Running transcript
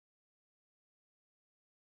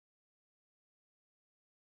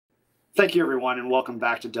Thank you, everyone, and welcome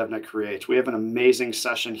back to DevNet Create. We have an amazing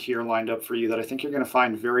session here lined up for you that I think you're going to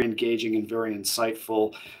find very engaging and very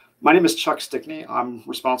insightful. My name is Chuck Stickney. I'm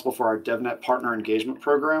responsible for our DevNet partner engagement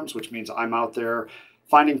programs, which means I'm out there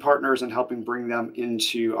finding partners and helping bring them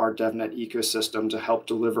into our DevNet ecosystem to help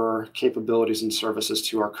deliver capabilities and services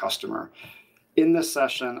to our customer. In this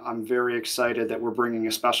session, I'm very excited that we're bringing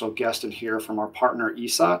a special guest in here from our partner,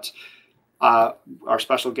 ESOT. Our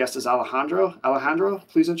special guest is Alejandro. Alejandro,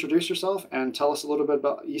 please introduce yourself and tell us a little bit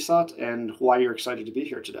about ESOT and why you're excited to be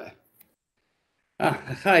here today.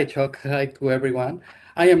 Hi, Chuck. Hi to everyone.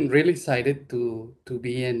 I am really excited to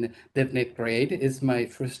be in DevNet Create. It's my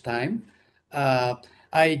first time. Uh,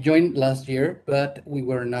 I joined last year, but we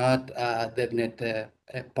were not a DevNet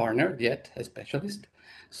a partner yet, a specialist.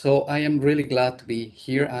 So I am really glad to be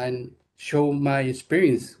here and show my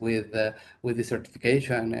experience with the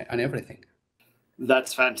certification and everything.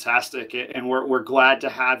 That's fantastic, and we're glad to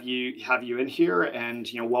have you in here, and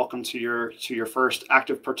welcome to your first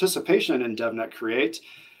active participation in DevNet Create.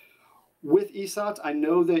 With ESOT, I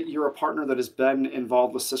know that you're a partner that has been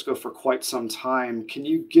involved with Cisco for quite some time. Can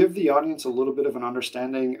you give the audience a little bit of an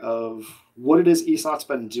understanding of what it is ESOT's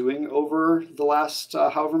been doing over the last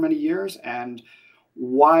however many years and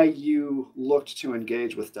why you looked to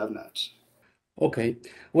engage with DevNet? Okay.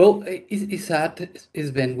 Well, ISAT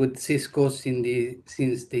has been with Cisco since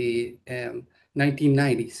the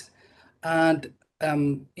 1990s, and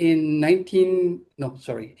in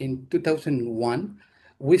 2001,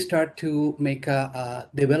 we start to make a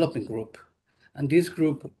development group, and this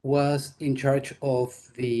group was in charge of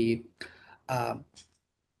the uh,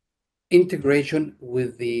 integration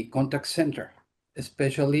with the contact center,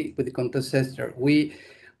 especially with the contact center.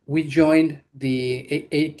 We joined the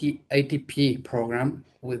ATP program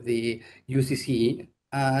with the UCC,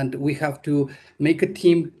 and we have to make a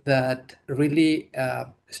team that really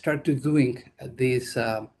started doing this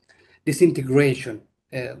integration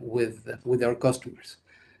with our customers.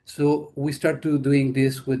 So we started doing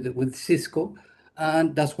this with Cisco,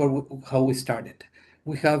 and that's how we started.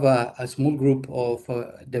 We have a small group of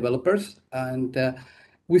developers, and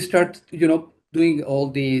we start, doing all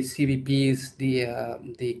the CVPs,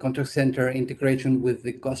 the contact center integration with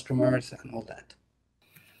the customers and all that.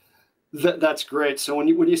 That's great. So when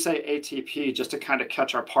you say ATP, just to kind of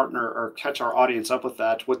catch our partner or catch our audience up with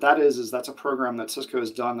that, what that is that's a program that Cisco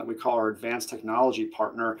has done that we call our advanced technology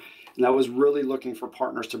partner. And that was really looking for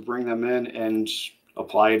partners to bring them in and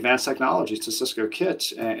apply advanced technologies to Cisco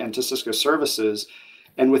kit and to Cisco services.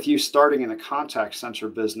 And with you starting in a contact center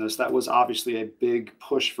business, that was obviously a big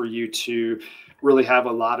push for you to really have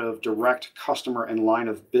a lot of direct customer and line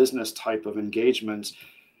of business type of engagements.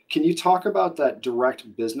 Can you talk about that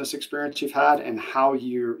direct business experience you've had and how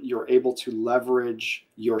you're able to leverage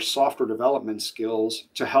your software development skills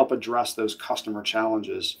to help address those customer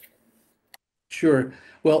challenges? Sure.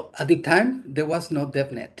 Well, at the time there was no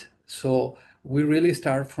DevNet, so we really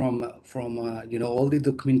start from all the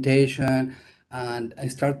documentation, and I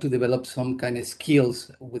start to develop some kind of skills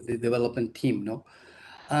with the development team, no?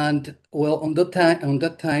 And well, on that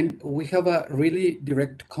time, we have a really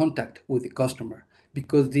direct contact with the customer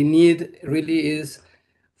because the need really is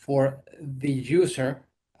for the user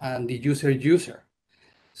and the user.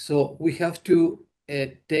 So we have to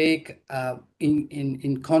take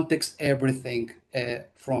in context everything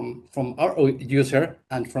from our user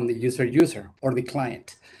and from the user or the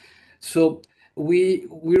client. So we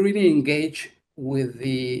really engage with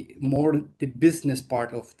the business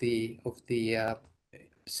part of the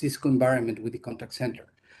Cisco environment with the contact center.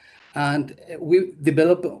 And we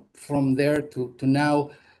develop from there to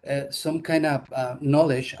now some kind of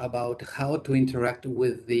knowledge about how to interact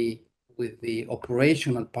with the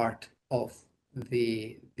operational part of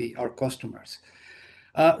our customers.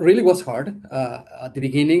 Really was hard. At the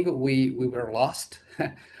beginning, we were lost.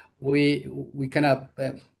 We kind of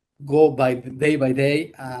go by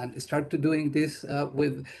day and start to doing this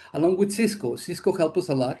along with Cisco. Cisco helped us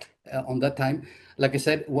a lot on that time. Like I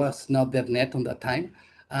said, it was not DevNet on that time,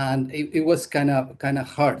 and it was kind of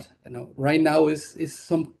hard. Right now is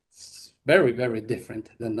some very different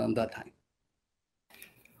than on that time.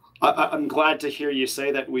 I'm glad to hear you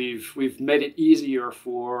say that we've made it easier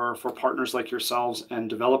for partners like yourselves and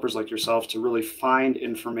developers like yourself to really find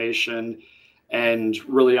information and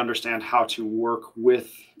really understand how to work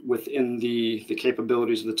within the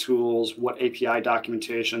capabilities of the tools, what API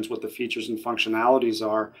documentations, what the features and functionalities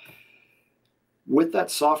are. With that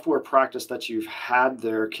software practice that you've had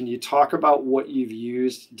there, can you talk about what you've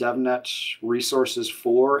used DevNet resources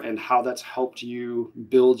for and how that's helped you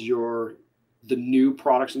build the new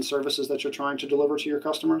products and services that you're trying to deliver to your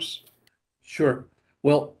customers? Sure.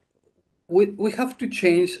 Well, we have to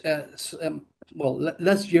change. Well,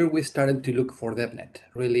 last year we started to look for DevNet.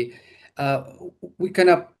 Really, we kind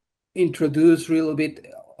of introduced a little bit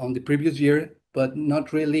on the previous year, but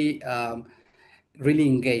not really really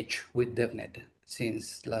engage with DevNet.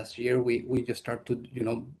 Since last year, we just start to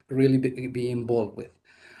really be involved with.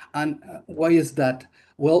 And why is that?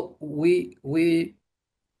 Well, we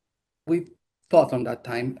thought on that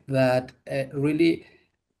time that really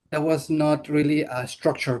there was not really a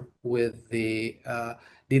structure with the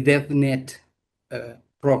DevNet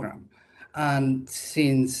program. And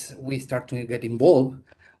since we start to get involved,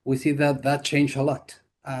 we see that that changed a lot.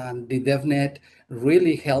 And the DevNet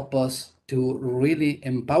really help us to really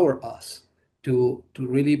empower us to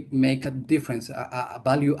really make a difference, a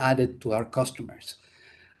value added to our customers.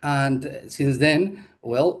 And since then,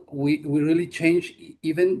 well, we really changed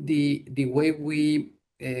even the way we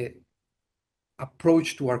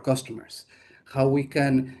approach to our customers, how we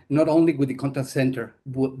can not only with the contact center,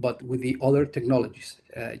 but with the other technologies,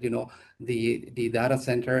 the data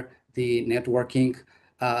center, the networking,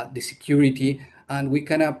 the security, and we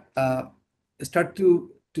kind of start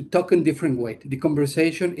to talk in different way. The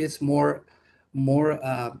conversation is more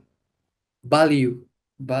value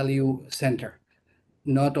center,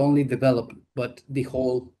 not only development, but the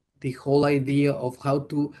whole idea of how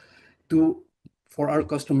to for our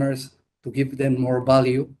customers to give them more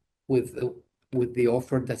value with the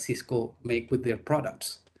offer that Cisco make with their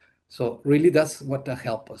products. So really, that's what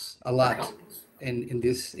help us a lot in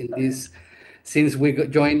this since we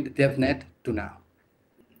joined DevNet to now.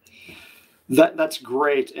 That's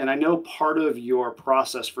great. And I know part of your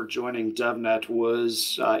process for joining DevNet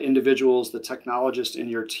was individuals, the technologists in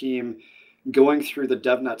your team, going through the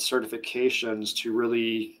DevNet certifications to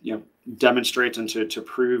really demonstrate and to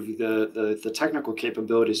prove the technical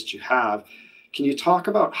capabilities that you have. Can you talk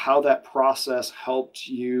about how that process helped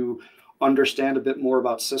you understand a bit more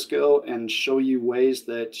about Cisco and show you ways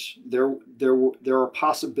that there are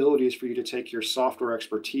possibilities for you to take your software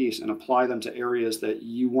expertise and apply them to areas that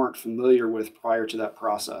you weren't familiar with prior to that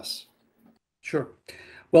process? Sure.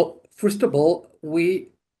 Well, first of all,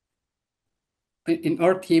 in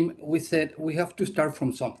our team, we said we have to start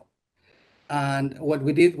from something. And what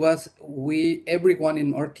we did was everyone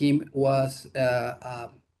in our team was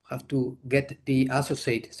have to get the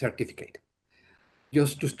associate certificate,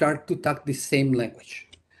 just to start to talk the same language.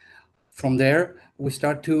 From there, we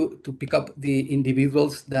start to pick up the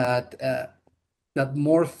individuals that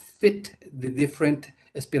more fit the different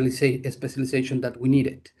specialization that we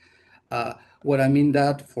needed. What I mean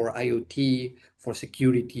that for IoT, for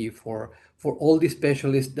security, for all the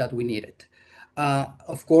specialists that we needed.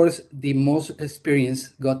 Of course, the most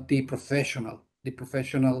experienced got the professional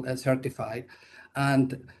certified,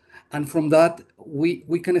 and from that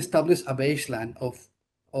we can establish a baseline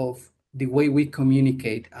of the way we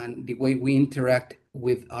communicate and the way we interact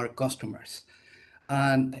with our customers,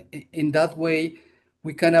 and in that way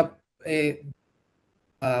we kind of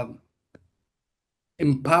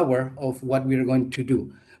empower of what we're going to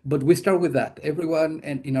do. But we start with that. Everyone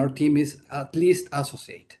in our team is at least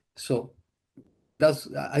associate. So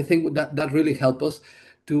I think that really helped us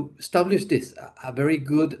to establish this, a very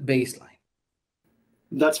good baseline.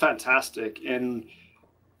 That's fantastic. And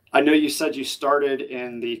I know you said you started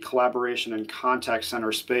in the collaboration and contact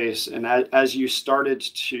center space, and as you started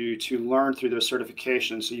to learn through those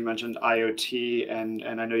certifications, so you mentioned IoT, and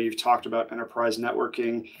I know you've talked about enterprise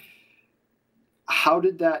networking. How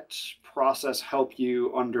did that process help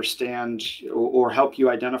you understand or help you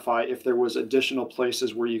identify if there was additional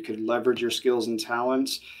places where you could leverage your skills and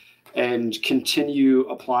talents and continue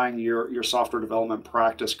applying your software development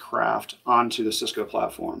practice craft onto the Cisco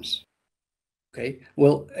platforms? Okay,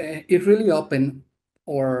 well, it really opened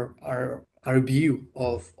our view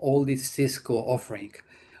of all this Cisco offering.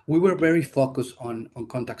 We were very focused on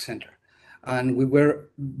contact center, and we were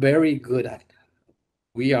very good at it.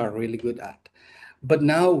 We are really good at. But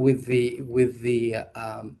now with the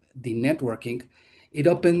networking, it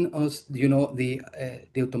opened us, the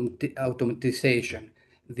automatization,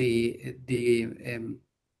 the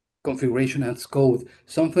configuration as code,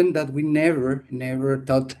 something that we never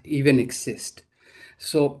thought even exist.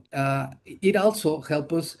 So it also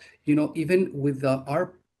helped us, even with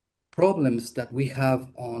our problems that we have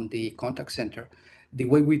on the contact center, the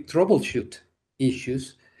way we troubleshoot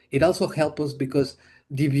issues, it also helped us because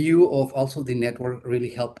the view of also the network really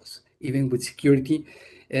helped us. Even with security,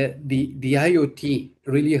 the IoT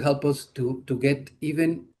really helped us to get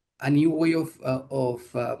even a new way of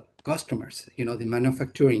customers, the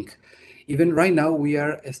manufacturing. Even right now, we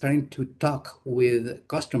are starting to talk with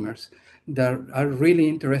customers that are really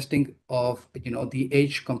interesting of, the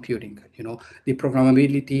edge computing, the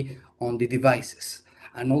programmability on the devices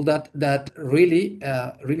and all that really,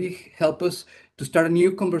 really help us to start a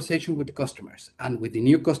new conversation with the customers and with the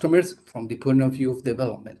new customers from the point of view of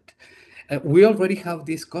development. We already have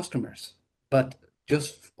these customers, but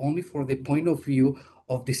just only for the point of view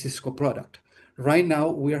of the Cisco product. Right now,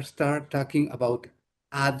 we are start talking about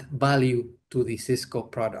add value to the Cisco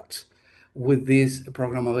products with this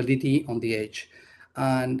programmability on the edge,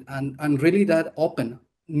 and really that open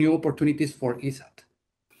new opportunities for ESAT.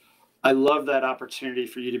 I love that opportunity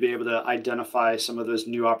for you to be able to identify some of those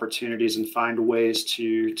new opportunities and find ways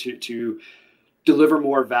to deliver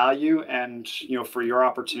more value, and for your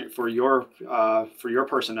opportunity for your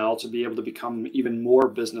personnel to be able to become even more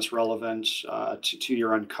business relevant to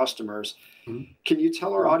your end customers. Mhm. Can you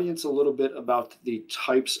tell our audience a little bit about the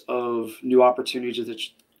types of new opportunities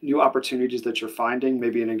that you're finding?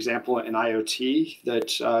 Maybe an example in IoT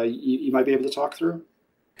that you might be able to talk through.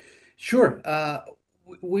 Sure.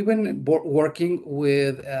 We've been working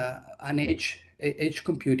with an edge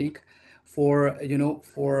computing for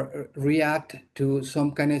for react to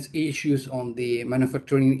some kind of issues on the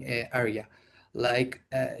manufacturing area, like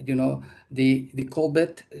the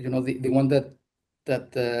Colbert, the one that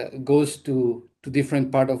goes to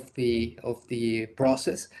different part of the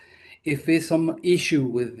process. If there's some issue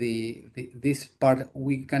with this part,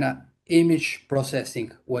 we kind of image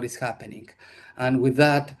processing what is happening, and with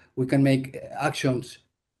that we can make actions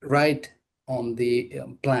right on the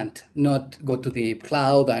plant, not go to the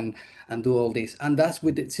cloud and do all this. And that's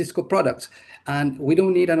with the Cisco products, and we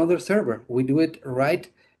don't need another server. We do it right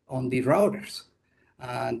on the routers,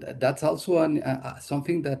 and that's also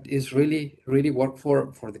something that is really really work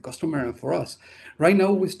for the customer and for us. Right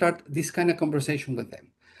now we start this kind of conversation with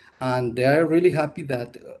them, and they are really happy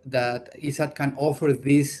that ESAT can offer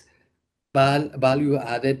these value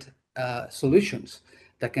added solutions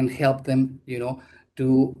that can help them,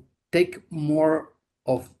 to take more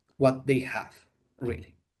of what they have,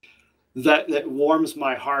 really. That warms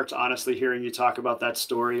my heart, honestly, hearing you talk about that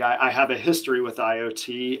story. I have a history with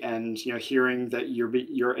IoT, and hearing that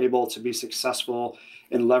you're able to be successful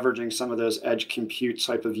in leveraging some of those edge compute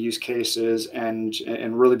type of use cases, and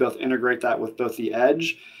really both integrate that with both the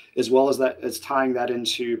edge, as well as tying that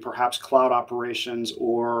into perhaps cloud operations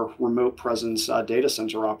or remote presence data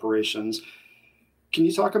center operations. Can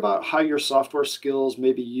you talk about how your software skills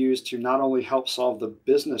may be used to not only help solve the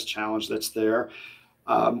business challenge that's there?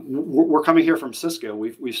 We're coming here from Cisco.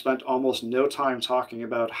 We've spent almost no time talking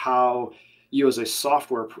about how you as a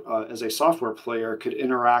software player could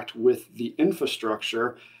interact with the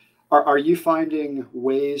infrastructure. Are you finding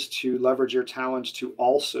ways to leverage your talents to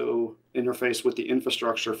also interface with the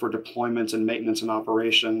infrastructure for deployments and maintenance and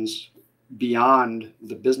operations beyond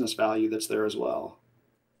the business value that's there as well?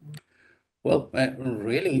 Well,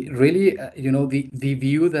 really, really, the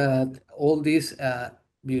view that all these,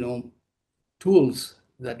 tools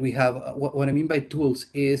that we have, what I mean by tools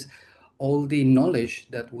is all the knowledge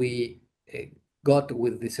that we uh, got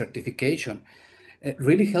with the certification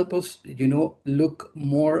really help us, look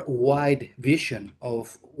more wide vision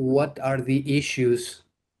of what are the issues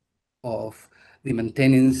of the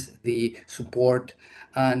maintenance, the support,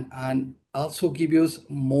 and also give us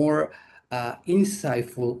more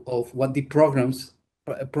insightful of what the problems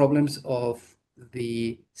of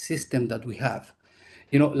the system that we have.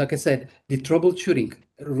 Like I said, the troubleshooting,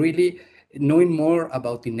 really knowing more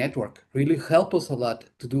about the network really help us a lot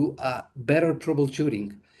to do a better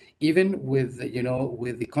troubleshooting, even with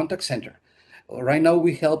the contact center. Right now,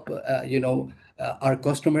 we help, our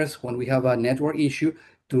customers when we have a network issue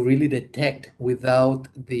to really detect without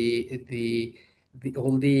the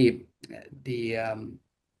all the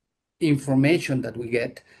information that we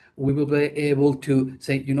get. We will be able to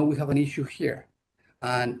say, we have an issue here,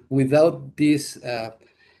 and without this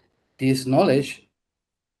knowledge,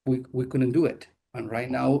 we couldn't do it. And right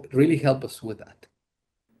now, it really help us with that.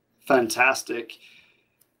 Fantastic.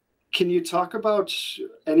 Can you talk about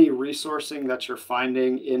any resourcing that you're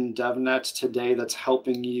finding in DevNet today that's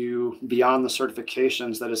helping you beyond the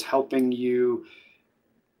certifications, that is helping you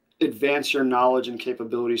advance your knowledge and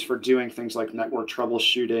capabilities for doing things like network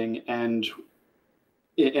troubleshooting, and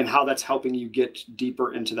how that's helping you get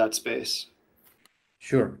deeper into that space?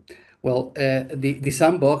 Sure. Well, the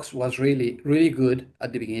sandbox was really, really good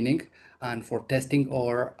at the beginning, and for testing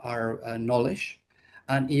our knowledge,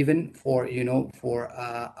 and even for, for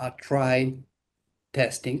a try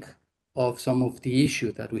testing of some of the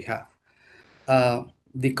issues that we have.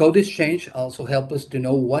 The code exchange also help us to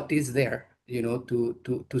know what is there,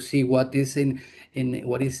 to see what is in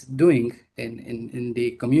what is doing in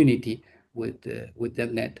the community with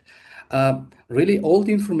DevNet. Really, all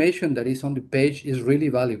the information that is on the page is really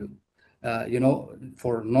valuable,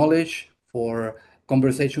 for knowledge, for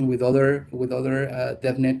conversation with other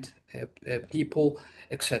DevNet people,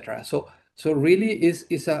 etc. So really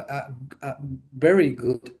is a very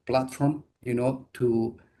good platform,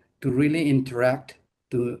 to really interact,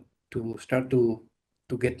 to start to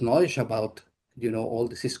get knowledge about, all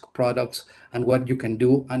the Cisco products and what you can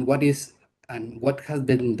do and what has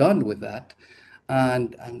been done with that.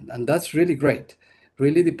 And that's really great.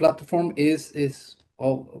 Really, the platform is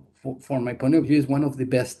for my point of view, is one of the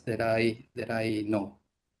best that I know.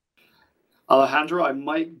 Alejandro, I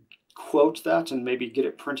might quote that and maybe get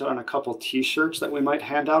it printed on a couple T-shirts that we might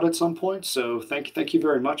hand out at some point. So thank you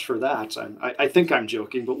very much for that. I think I'm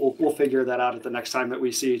joking, but we'll figure that out at the next time that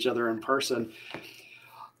we see each other in person.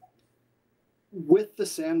 With the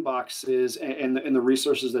sandboxes and the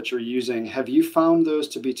resources that you're using, have you found those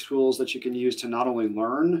to be tools that you can use to not only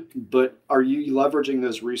learn, but are you leveraging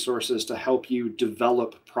those resources to help you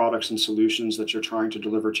develop products and solutions that you're trying to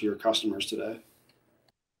deliver to your customers today?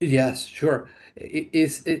 Yes, sure.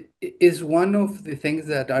 It is one of the things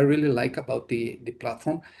that I really like about the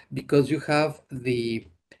platform, because you have the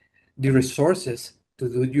resources to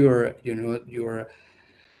do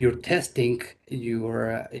your testing,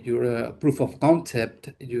 your proof of concept,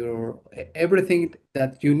 your everything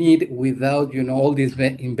that you need without, all this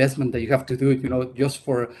investment that you have to do, just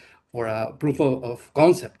for a proof of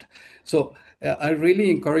concept. So I really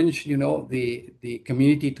encourage, the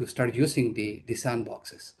community to start using the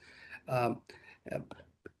sandboxes. Um,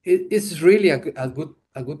 it's really a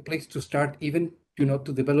good place to start, even,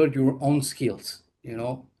 to develop your own skills,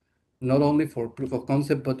 not only for proof of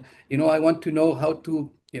concept, but, I want to know how to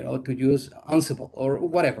use Ansible or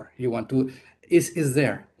whatever you want to, is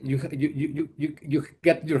there. You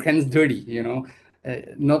get your hands dirty,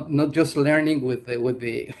 not just learning with the with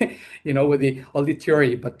the all the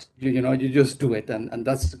theory, but you just do it, and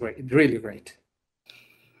that's great, really great.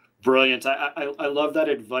 Brilliant. I love that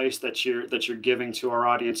advice that you're giving to our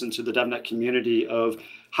audience and to the DevNet community of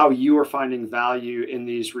how you are finding value in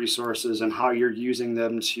these resources and how you're using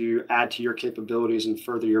them to add to your capabilities and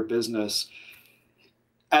further your business.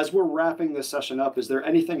 As we're wrapping this session up, is there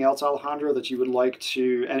anything else, Alejandro, that you would like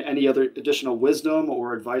to, any other additional wisdom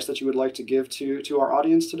or advice that you would like to give to our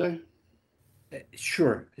audience today?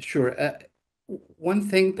 Sure, sure. One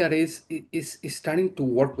thing that is starting to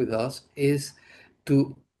work with us is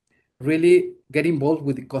to really get involved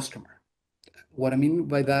with the customer. What I mean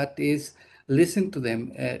by that is listen to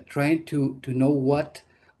them, trying to know what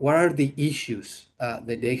are the issues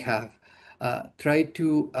that they have. Try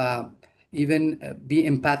to even be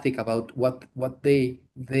empathic about what they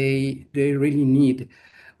really need.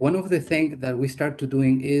 One of the things that we start to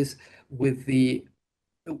doing is we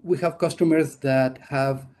have customers that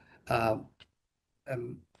have uh,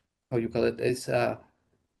 how you call it, is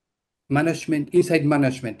inside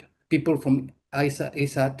management. People from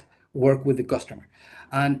ISAT work with the customer,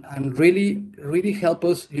 and really help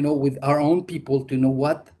us, with our own people, to know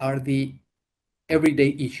what are the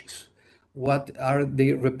everyday issues, what are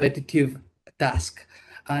the repetitive tasks,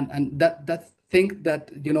 and that thing that,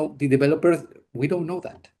 the developers, we don't know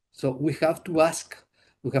that, so we have to ask,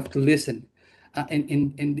 we have to listen. And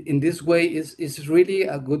in this way is really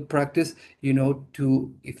a good practice,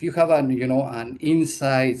 to, if you have an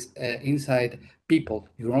inside people,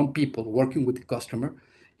 your own people working with the customer,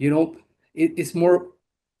 it's more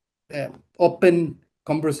open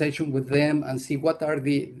conversation with them, and see what are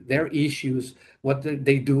their issues, what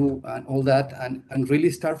they do, and all that, and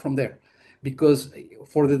really start from there. Because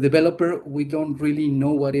for the developer, we don't really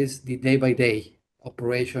know what is the day-by-day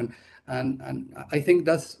operation, and I think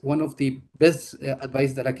that's one of the best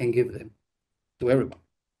advice that I can give them, to everyone.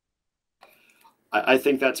 I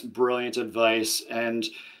think that's brilliant advice. And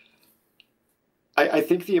I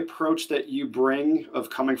think the approach that you bring of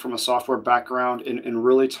coming from a software background and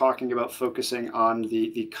really talking about focusing on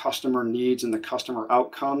the customer needs and the customer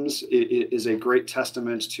outcomes is a great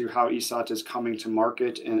testament to how ESAT is coming to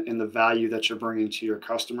market, and the value that you're bringing to your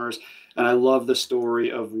customers. And I love the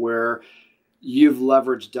story of where you've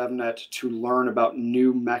leveraged DevNet to learn about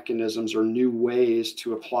new mechanisms or new ways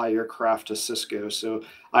to apply your craft to Cisco. So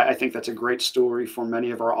I think that's a great story for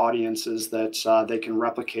many of our audiences that they can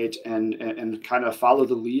replicate and kind of follow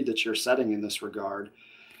the lead that you're setting in this regard.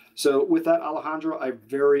 So with that, Alejandro, I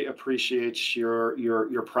very appreciate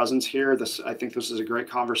your presence here. I think this is a great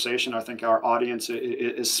conversation. I think our audience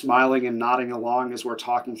is smiling and nodding along as we're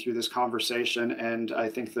talking through this conversation. And I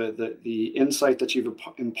think the insight that you've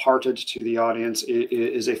imparted to the audience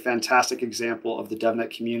is a fantastic example of the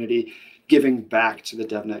DevNet community giving back to the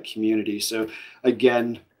DevNet community. So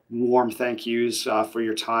again, warm thank yous for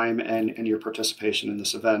your time and your participation in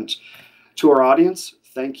this event. To our audience,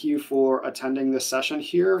 thank you for attending this session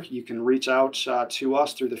here. You can reach out to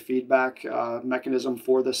us through the feedback mechanism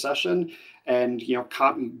for this session, and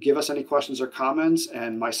give us any questions or comments.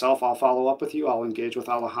 And myself, I'll follow up with you. I'll engage with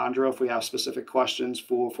Alejandro if we have specific questions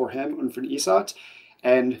for him and for Isat.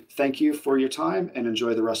 And thank you for your time, and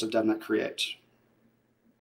enjoy the rest of DevNet Create.